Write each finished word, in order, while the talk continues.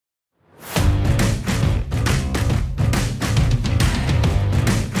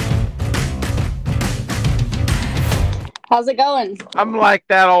How's it going? I'm like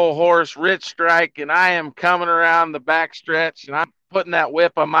that old horse, Rich Strike, and I am coming around the backstretch, and I'm putting that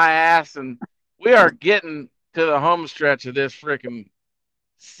whip on my ass, and we are getting to the home stretch of this freaking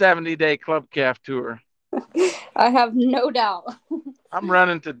 70-day Club Calf tour. I have no doubt. I'm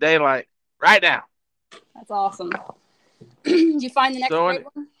running to daylight right now. That's awesome. Did you find the next So, great I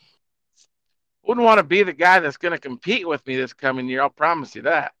one? wouldn't want to be the guy that's going to compete with me this coming year. I'll promise you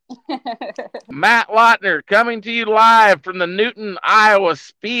that. Matt Lautner coming to you live from the Newton, Iowa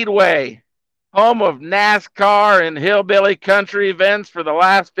Speedway, home of NASCAR and hillbilly country events for the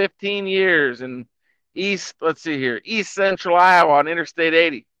last 15 years in East Central Iowa on Interstate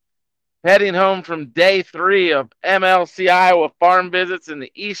 80. Heading home from day 3 of MLC Iowa farm visits in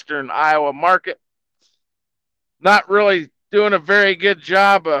the Eastern Iowa market. Not really doing a very good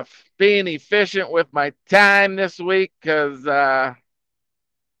job of being efficient with my time this week because I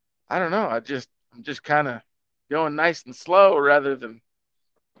don't know. I'm just kind of going nice and slow rather than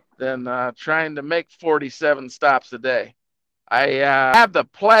trying to make 47 stops a day. I have the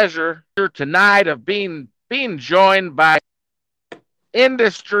pleasure tonight of being joined by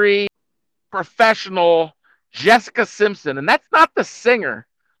industry professional Jessica Simpson, and that's not the singer.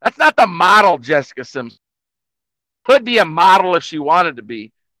 That's not the model Jessica Simpson. Could be a model if she wanted to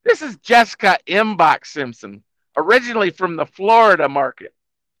be. This is Jessica Imbach Simpson, originally from the Florida market.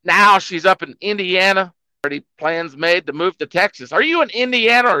 Now she's up in Indiana. Already plans made to move to Texas. Are you in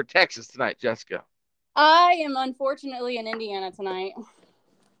Indiana or Texas tonight, Jessica? I am unfortunately in Indiana tonight.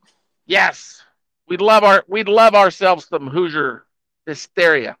 Yes. We'd love ourselves some Hoosier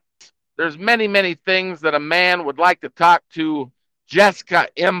hysteria. There's many things that a man would like to talk to Jessica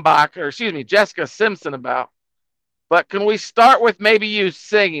Simpson about. But can we start with maybe you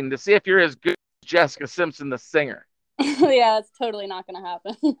singing to see if you're as good as Jessica Simpson, the singer? Yeah, it's totally not going to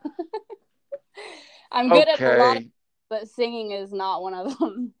happen. I'm good at a lot of, Okay. but singing is not one of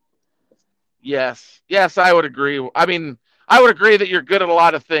them. Yes, I would agree. I mean, I would agree that you're good at a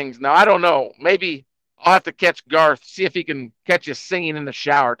lot of things. Now, I don't know. Maybe I'll have to catch Garth, see if he can catch you singing in the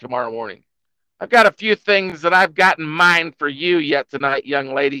shower tomorrow morning. I've got a few things that I've got in mind for you yet tonight,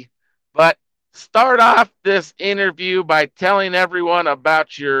 young lady. But start off this interview by telling everyone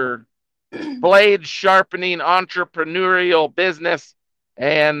about your blade sharpening entrepreneurial business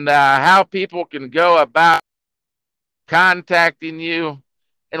and how people can go about contacting you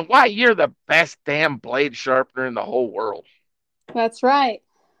and why you're the best damn blade sharpener in the whole world. That's right.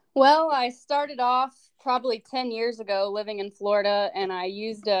 Well, I started off probably 10 years ago living in Florida, and I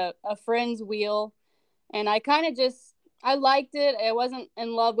used a friend's wheel, and I kind of just, I liked it. I wasn't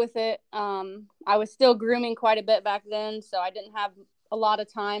in love with it. I was still grooming quite a bit back then, so I didn't have a lot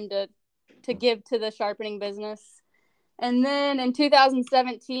of time to give to the sharpening business. And then in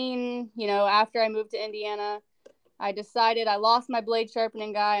 2017, after I moved to Indiana, I lost my blade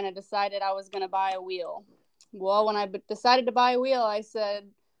sharpening guy, and I decided I was going to buy a wheel. Well, when I decided to buy a wheel, I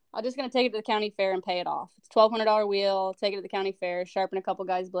said, I'm just going to take it to the county fair and pay it off. It's a $1,200 wheel, take it to the county fair, sharpen a couple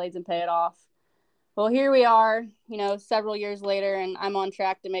guys' blades and pay it off. Well, here we are, several years later, and I'm on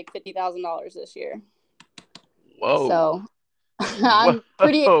track to make $50,000 this year. Whoa. So I'm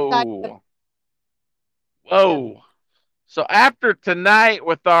pretty excited. Whoa. Whoa. So after tonight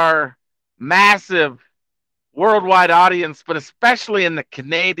with our massive worldwide audience, but especially in the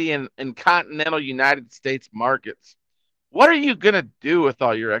Canadian and continental United States markets, what are you going to do with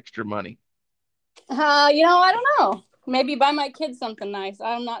all your extra money? I don't know. Maybe buy my kids something nice.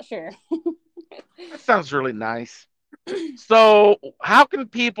 I'm not sure. That sounds really nice. So, how can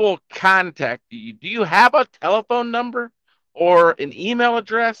people contact you? Do you have a telephone number or an email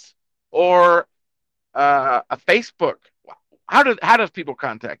address or a Facebook? How does people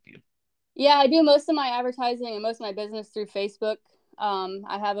contact you? Yeah, I do most of my advertising and most of my business through Facebook.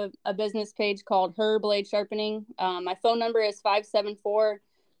 I have a business page called Her Blade Sharpening. My phone number is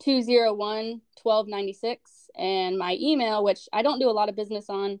 574-201-1296. And my email, which I don't do a lot of business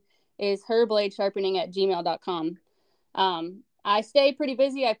on, is herbladesharpening@gmail.com. I stay pretty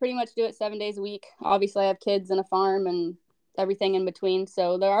busy. I pretty much do it 7 days a week. Obviously, I have kids and a farm and everything in between.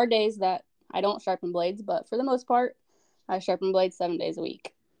 So there are days that I don't sharpen blades, but for the most part, I sharpen blades 7 days a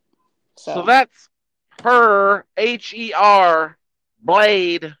week. So So, that's Her HER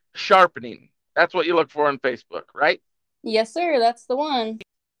Blade Sharpening. That's what you look for on Facebook, right? yes, sir. That's the one.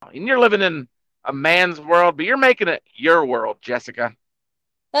 And you're living in a man's world, but you're making it your world, Jessica.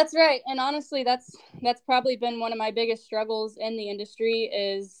 That's right. And honestly, that's probably been one of my biggest struggles in the industry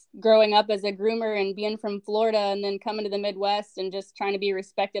is growing up as a groomer and being from Florida and then coming to the Midwest and just trying to be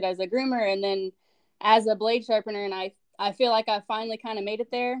respected as a groomer and then as a blade sharpener. And I I feel like I finally kind of made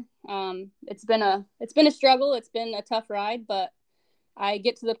it there. It's been a struggle. It's been a tough ride, but I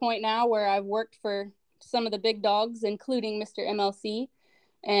get to the point now where I've worked for some of the big dogs, including Mr. MLC,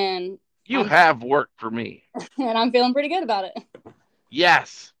 and You I'm have worked for me. and I'm feeling pretty good about it.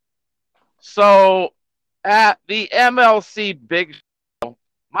 Yes. So at the MLC Big Show,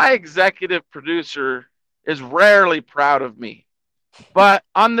 my executive producer is rarely proud of me. But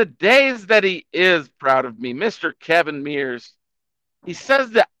on the days that he is proud of me, Mr. Kevin Mears, he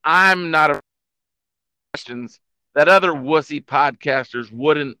says that I'm not a questions that other wussy podcasters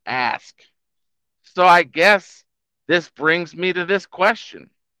wouldn't ask. So I guess this brings me to this question.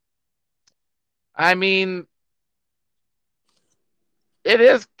 I mean, it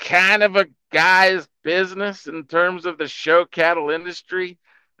is kind of a guy's business in terms of the show cattle industry.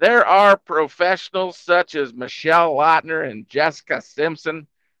 There are professionals such as Michelle Lautner and Jessica Simpson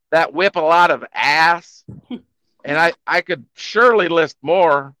that whip a lot of ass, and I could surely list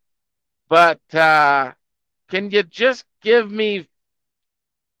more, but can you just give me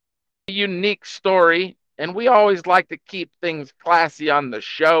a unique story? And we always like to keep things classy on the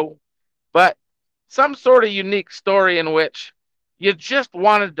show, but some sort of unique story in which you just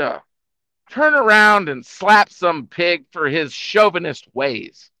wanted to turn around and slap some pig for his chauvinist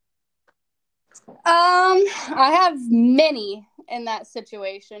ways. I have many in that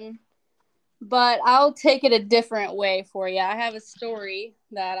situation, but I'll take it a different way for you. I have a story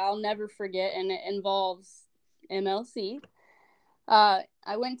that I'll never forget, and it involves MLC. I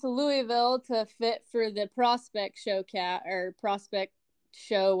went to Louisville to fit for the prospect show cat or prospect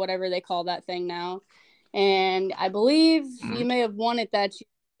show, whatever they call that thing now. And I believe you may have won it that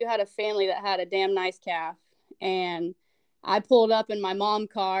you had a family that had a damn nice calf. And I pulled up in my mom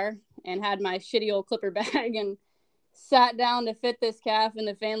car and had my shitty old clipper bag and sat down to fit this calf, and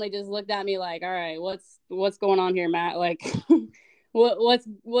the family just looked at me like, all right, what's going on here, Matt? Like,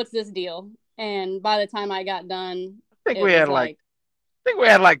 what's this deal? And by the time I got done, I think it we was had like like, I think we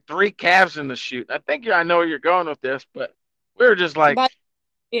had like three calves in the chute. I know where you're going with this, but we were just like but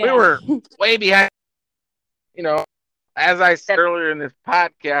we yeah. were way behind. You know, as I said earlier in this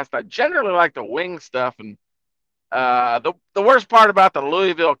podcast, I generally like to wing stuff, and the worst part about the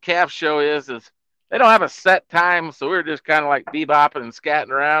Louisville Calf Show is they don't have a set time, so we were just kind of like bebopping and scatting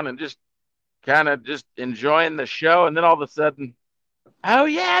around and just kind of just enjoying the show, and then all of a sudden, oh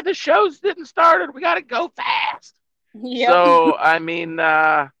yeah, the show's didn't started. We got to go fast. Yep. So I mean,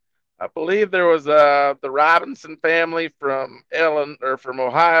 I believe there was the Robinson family from Ellen or from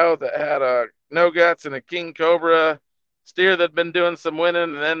Ohio that had a no guts and a king cobra steer that'd been doing some winning,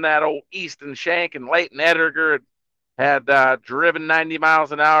 and then that old Easton Shank and Leighton Edgar had driven 90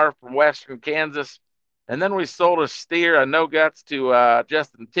 miles an hour from western Kansas. And then we sold a steer, a no guts, to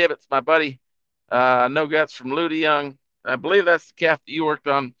Justin Tibbetts, my buddy, no guts from Luda Young. I believe that's the calf that you worked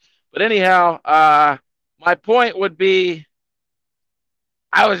on. But anyhow, my point would be,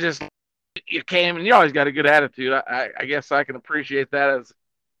 I was just you came and you always got a good attitude. I guess I can appreciate that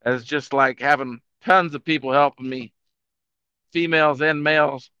as just like having tons of people helping me, females and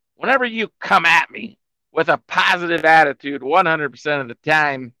males. Whenever you come at me with a positive attitude, 100% of the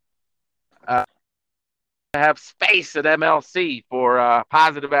time, I have space at MLC for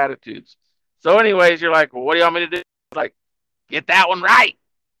positive attitudes. So, anyways, you're like, well, what do you want me to do? Like, get that one right.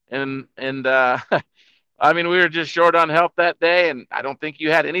 And I mean, we were just short on help that day, and I don't think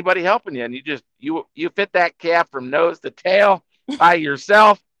you had anybody helping you. And you fit that calf from nose to tail by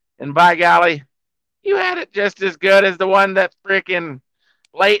yourself, and by golly, you had it just as good as the one that freaking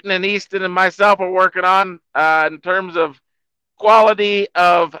Leighton and Easton and myself are working on in terms of quality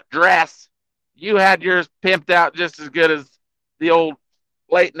of dress. You had yours pimped out just as good as the old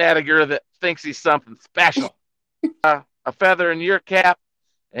Leighton Edgar that thinks he's something special. A feather in your cap.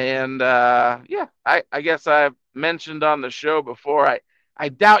 And yeah, I guess I've mentioned on the show before. I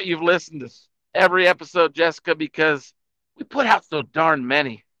doubt you've listened to every episode, Jessica, because we put out so darn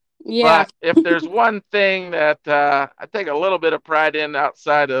many. Yeah. But if there's one thing that I take a little bit of pride in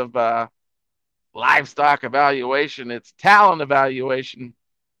outside of livestock evaluation, it's talent evaluation.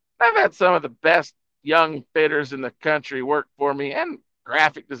 I've had some of the best young fitters in the country work for me and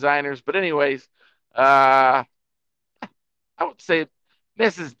graphic designers. But anyways, I would say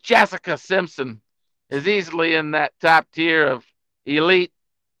Mrs. Jessica Simpson is easily in that top tier of elite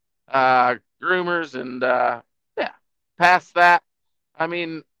groomers. And yeah, past that, I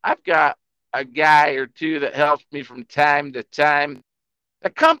mean, I've got a guy or two that helps me from time to time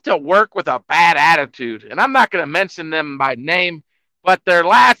that come to work with a bad attitude. And I'm not going to mention them by name, but their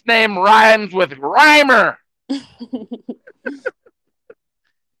last name rhymes with Rhymer.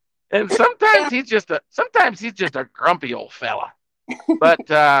 And Yeah. sometimes he's just a grumpy old fella.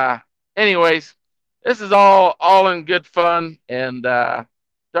 But anyways, this is all in good fun, and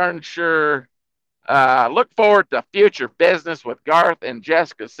darn sure look forward to future business with Garth and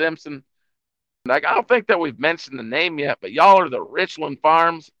Jessica Simpson. And I don't think that we've mentioned the name yet, but y'all are the Richland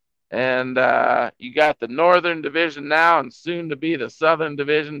Farms, and you got the Northern Division now, and soon to be the Southern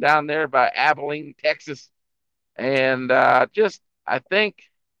Division down there by Abilene, Texas. And I think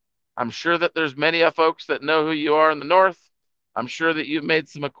I'm sure that there's many of folks that know who you are in the North. I'm sure that you've made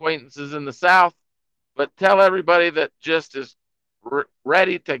some acquaintances in the South, but tell everybody that just is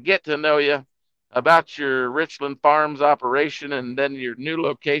ready to get to know you about your Richland Farms operation and then your new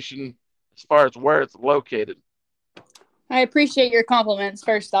location as far as where it's located. I appreciate your compliments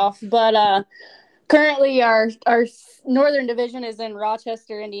first off, but currently our northern division is in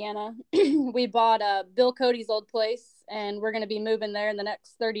Rochester, Indiana. We bought Bill Cody's old place, and we're going to be moving there in the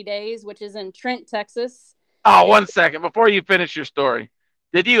next 30 days, which is in Trent, Texas. Oh, 1 second before you finish your story.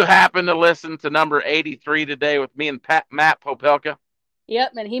 Did you happen to listen to number 83 today with me and Matt Popelka?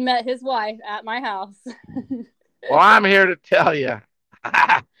 Yep, and he met his wife at my house. Well, I'm here to tell you.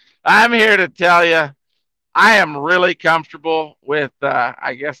 I'm here to tell you I am really comfortable with,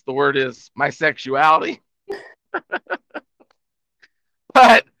 I guess the word is my sexuality.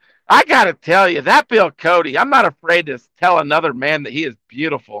 But I got to tell you, that Bill Cody, I'm not afraid to tell another man that he is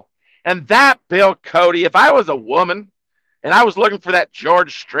beautiful. And that Bill Cody, if I was a woman and I was looking for that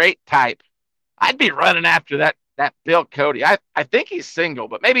George Strait type, I'd be running after that Bill Cody. I think he's single,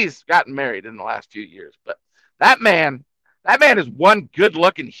 but maybe he's gotten married in the last few years. But that man, that man is one good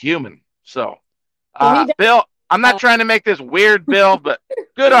looking human. So, Well, he Bill, I'm not uh, trying to make this weird, Bill, but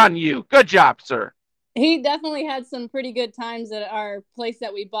good on you. Good job, sir. he definitely had some pretty good times at our place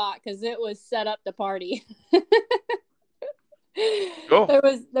that we bought because it was set up to party. Cool. There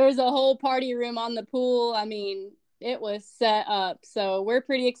was a whole party room on the pool. I mean, it was set up. So we're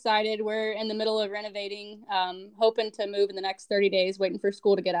pretty excited. We're in the middle of renovating, hoping to move in the next 30 days, waiting for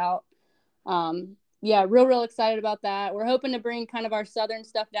school to get out. Yeah, real excited about that. We're hoping to bring kind of our southern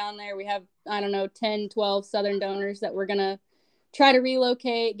stuff down there. We have, I don't know, 10, 12 southern donors that we're going to try to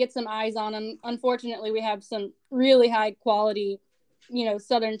relocate, get some eyes on them. Unfortunately, we have some really high quality,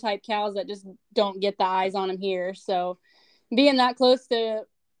 southern type cows that just don't get the eyes on them here. So being that close to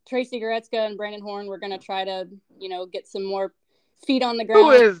Tracy Goretzka and Brandon Horn, we're going to try to, get some more feet on the Who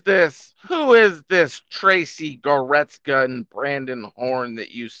ground. is this? Who is this Tracy Goretzka and Brandon Horn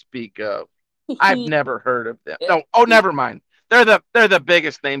that you speak of? I've never heard of them. No, oh, never mind. They're the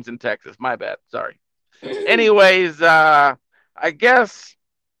biggest names in Texas. My bad. Sorry. Anyways, I guess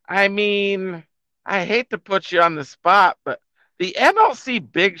I mean I hate to put you on the spot, but the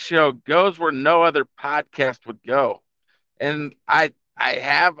MLC Big Show goes where no other podcast would go, and I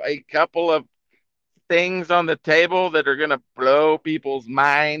have a couple of things on the table that are going to blow people's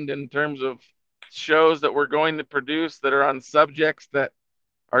mind in terms of shows that we're going to produce that are on subjects that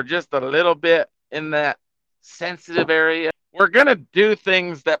are just a little bit in that sensitive area. We're going to do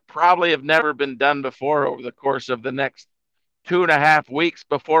things that probably have never been done before over the course of the next 2.5 weeks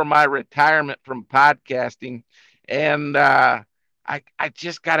before my retirement from podcasting. And I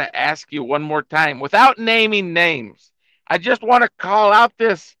just got to ask you one more time without naming names. I just want to call out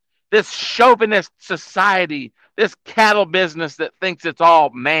this chauvinist society, this cattle business that thinks it's all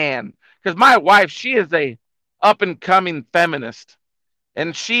man. Because my wife, she is a up and coming feminist,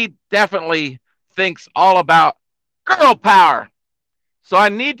 and she definitely thinks all about girl power. So I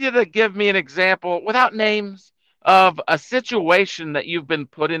need you to give me an example without names of a situation that you've been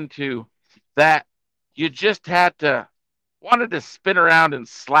put into that you just wanted to spin around and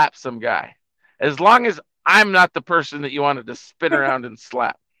slap some guy. As long as I'm not the person that you wanted to spin around and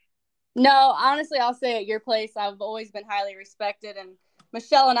slap. No, honestly, I'll say at your place, I've always been highly respected. And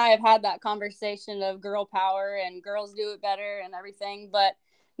Michelle and I have had that conversation of girl power and girls do it better and everything. But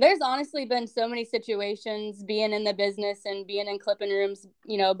there's honestly been so many situations being in the business and being in clipping rooms,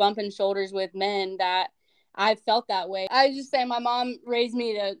 bumping shoulders with men that I've felt that way. I just say my mom raised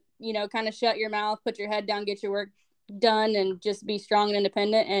me to, kind of shut your mouth, put your head down, get your work done, and just be strong and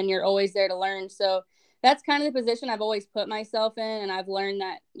independent. And you're always there to learn. So that's kind of the position I've always put myself in. And I've learned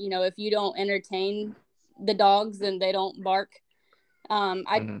that, if you don't entertain the dogs, then they don't bark.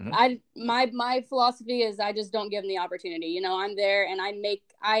 Mm-hmm. My philosophy is I just don't give them the opportunity. I'm there and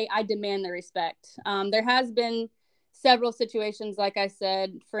I demand the respect. There has been several situations, like I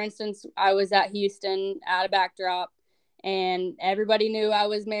said. For instance, I was at Houston at a backdrop, and everybody knew I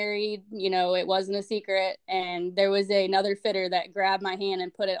was married. It wasn't a secret. And there was another fitter that grabbed my hand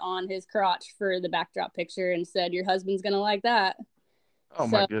and put it on his crotch for the backdrop picture and said, "Your husband's gonna like that." Oh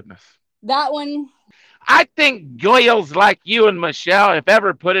my So goodness. that one, I think goyles like you and Michelle, if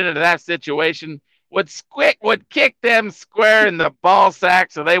ever put into that situation, would kick them square in the ball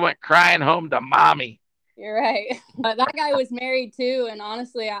sack so they went crying home to mommy. you're right. But that guy was married too, and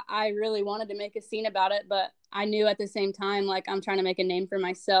honestly, I really wanted to make a scene about it, but I knew at the same time, like, I'm trying to make a name for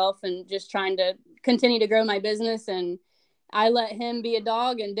myself and just trying to continue to grow my business. And I let him be a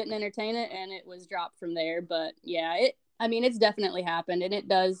dog and didn't entertain it, and it was dropped from there. But yeah, I mean, it's definitely happened, and it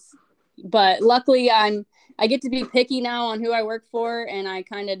does. But luckily, I get to be picky now on who I work for, and I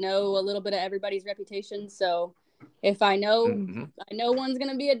kind of know a little bit of everybody's reputation. So if Mm-hmm. I know one's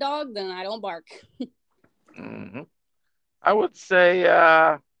gonna be a dog, then I don't bark. Mm-hmm. I would say,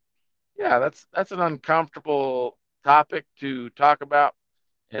 yeah, that's an uncomfortable topic to talk about,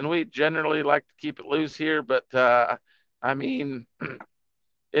 and we generally like to keep it loose here. But I mean,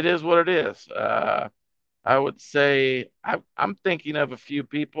 it is what it is. I would say I'm thinking of a few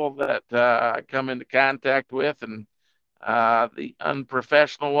people that I come into contact with, and the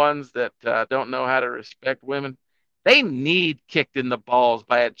unprofessional ones that don't know how to respect women. They need kicked in the balls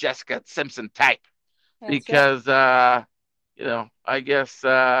by a Jessica Simpson type That's right. because, I guess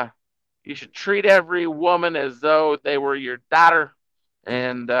you should treat every woman as though they were your daughter.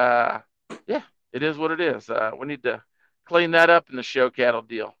 And yeah, it is what it is. We need to clean that up in the show cattle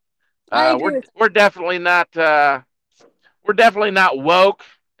deal. I Uh, agree we're with we're definitely not we're definitely not woke,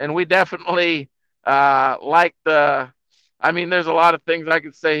 and we definitely like the. I mean, there's a lot of things I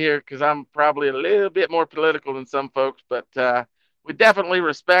could say here because I'm probably a little bit more political than some folks, but we definitely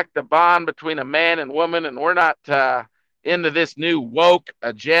respect the bond between a man and woman, and we're not into this new woke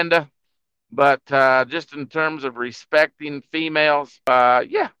agenda. But just in terms of respecting females,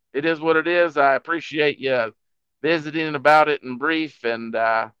 yeah, it is what it is. I appreciate you visiting about it in brief, and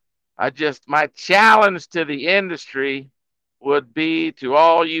my challenge to the industry would be to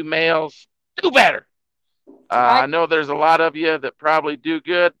all you males, do better. I I know there's a lot of you that probably do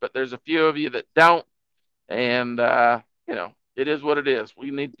good, but there's a few of you that don't, and it is what it is.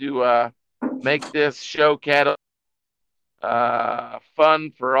 We need to make this show cat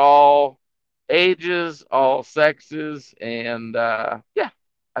fun for all ages, all sexes, and yeah,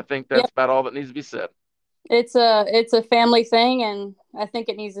 I think Yep. that's about all that needs to be said. It's a family thing, and I think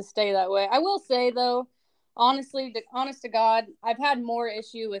it needs to stay that way. I will say though, honest to God, I've had more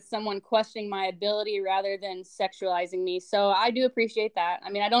issue with someone questioning my ability rather than sexualizing me. So I do appreciate that. I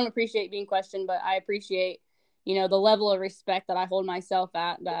mean, I don't appreciate being questioned, but I appreciate, the level of respect that I hold myself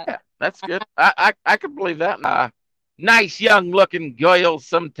at. That Yeah, that's good. I could believe that. Nice young looking girls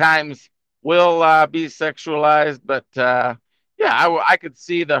sometimes will be sexualized, but yeah, I could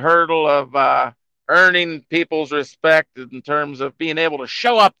see the hurdle of earning people's respect in terms of being able to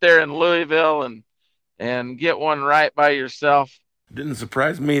show up there in Louisville and get one right by yourself. Didn't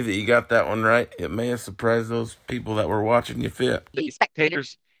surprise me that you got that one right. It may have surprised those people that were watching you fit. The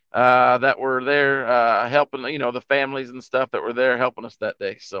spectators that were there helping, the families and stuff that were there helping us that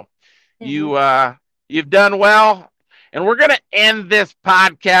day. So mm-hmm. you you've done well, and we're gonna end this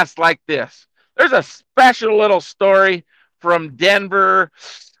podcast like this. There's a special little story from Denver,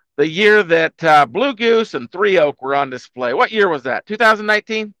 the year that Blue Goose and Three Oak were on display. What year was that?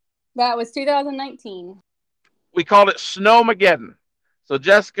 2019. That was 2019. We called it Snowmageddon. So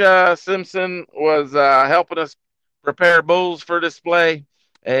Jessica Simpson was helping us prepare bulls for display,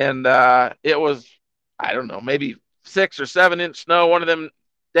 and it was, I don't know, maybe 6 or 7 inch snow. One of them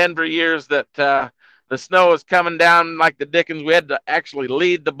Denver years that the snow was coming down like the Dickens. We had to actually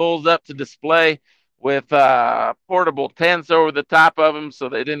lead the bulls up to display with portable tents over the top of them so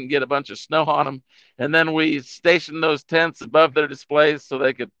they didn't get a bunch of snow on them. And then we stationed those tents above their displays so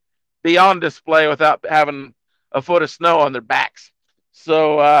they could be on display without having a foot of snow on their backs.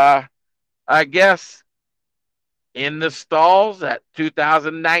 So I guess in the stalls at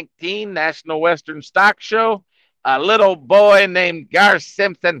 2019 National Western Stock Show, a little boy named Gar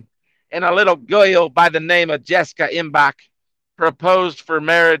Simpson and a little girl by the name of Jessica Imbach proposed for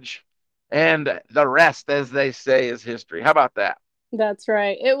marriage, and the rest, as they say, is history. How about that? That's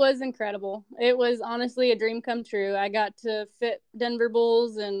right. It was incredible. It was honestly a dream come true. I got to fit Denver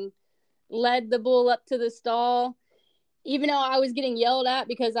bulls and led the bull up to the stall, even though I was getting yelled at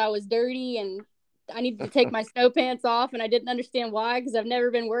because I was dirty and I needed to take my snow pants off, and I didn't understand why because I've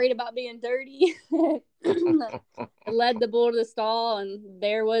never been worried about being dirty. I led the bull to the stall, and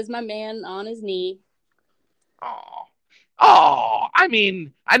there was my man on his knee. Oh, oh, I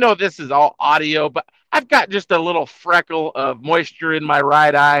mean, I know this is all audio, but I've got just a little freckle of moisture in my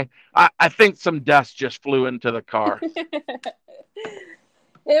right eye. I think some dust just flew into the car.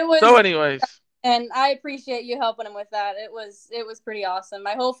 It So, was anyways, And I appreciate you helping him with that. It was pretty awesome.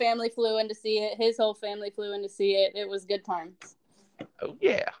 My whole family flew in to see it. His whole family flew in to see it. It was good times. Oh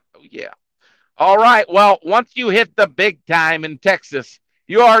yeah. Oh yeah. All right. Well, once you hit the big time in Texas,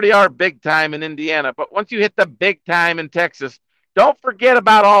 you already are big time in Indiana, but once you hit the big time in Texas, don't forget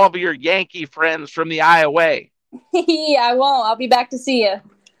about all of your Yankee friends from the Iowa. I won't. I'll be back to see you.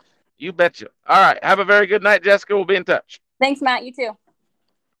 You betcha. All right. Have a very good night, Jessica. We'll be in touch. Thanks, Matt. You too.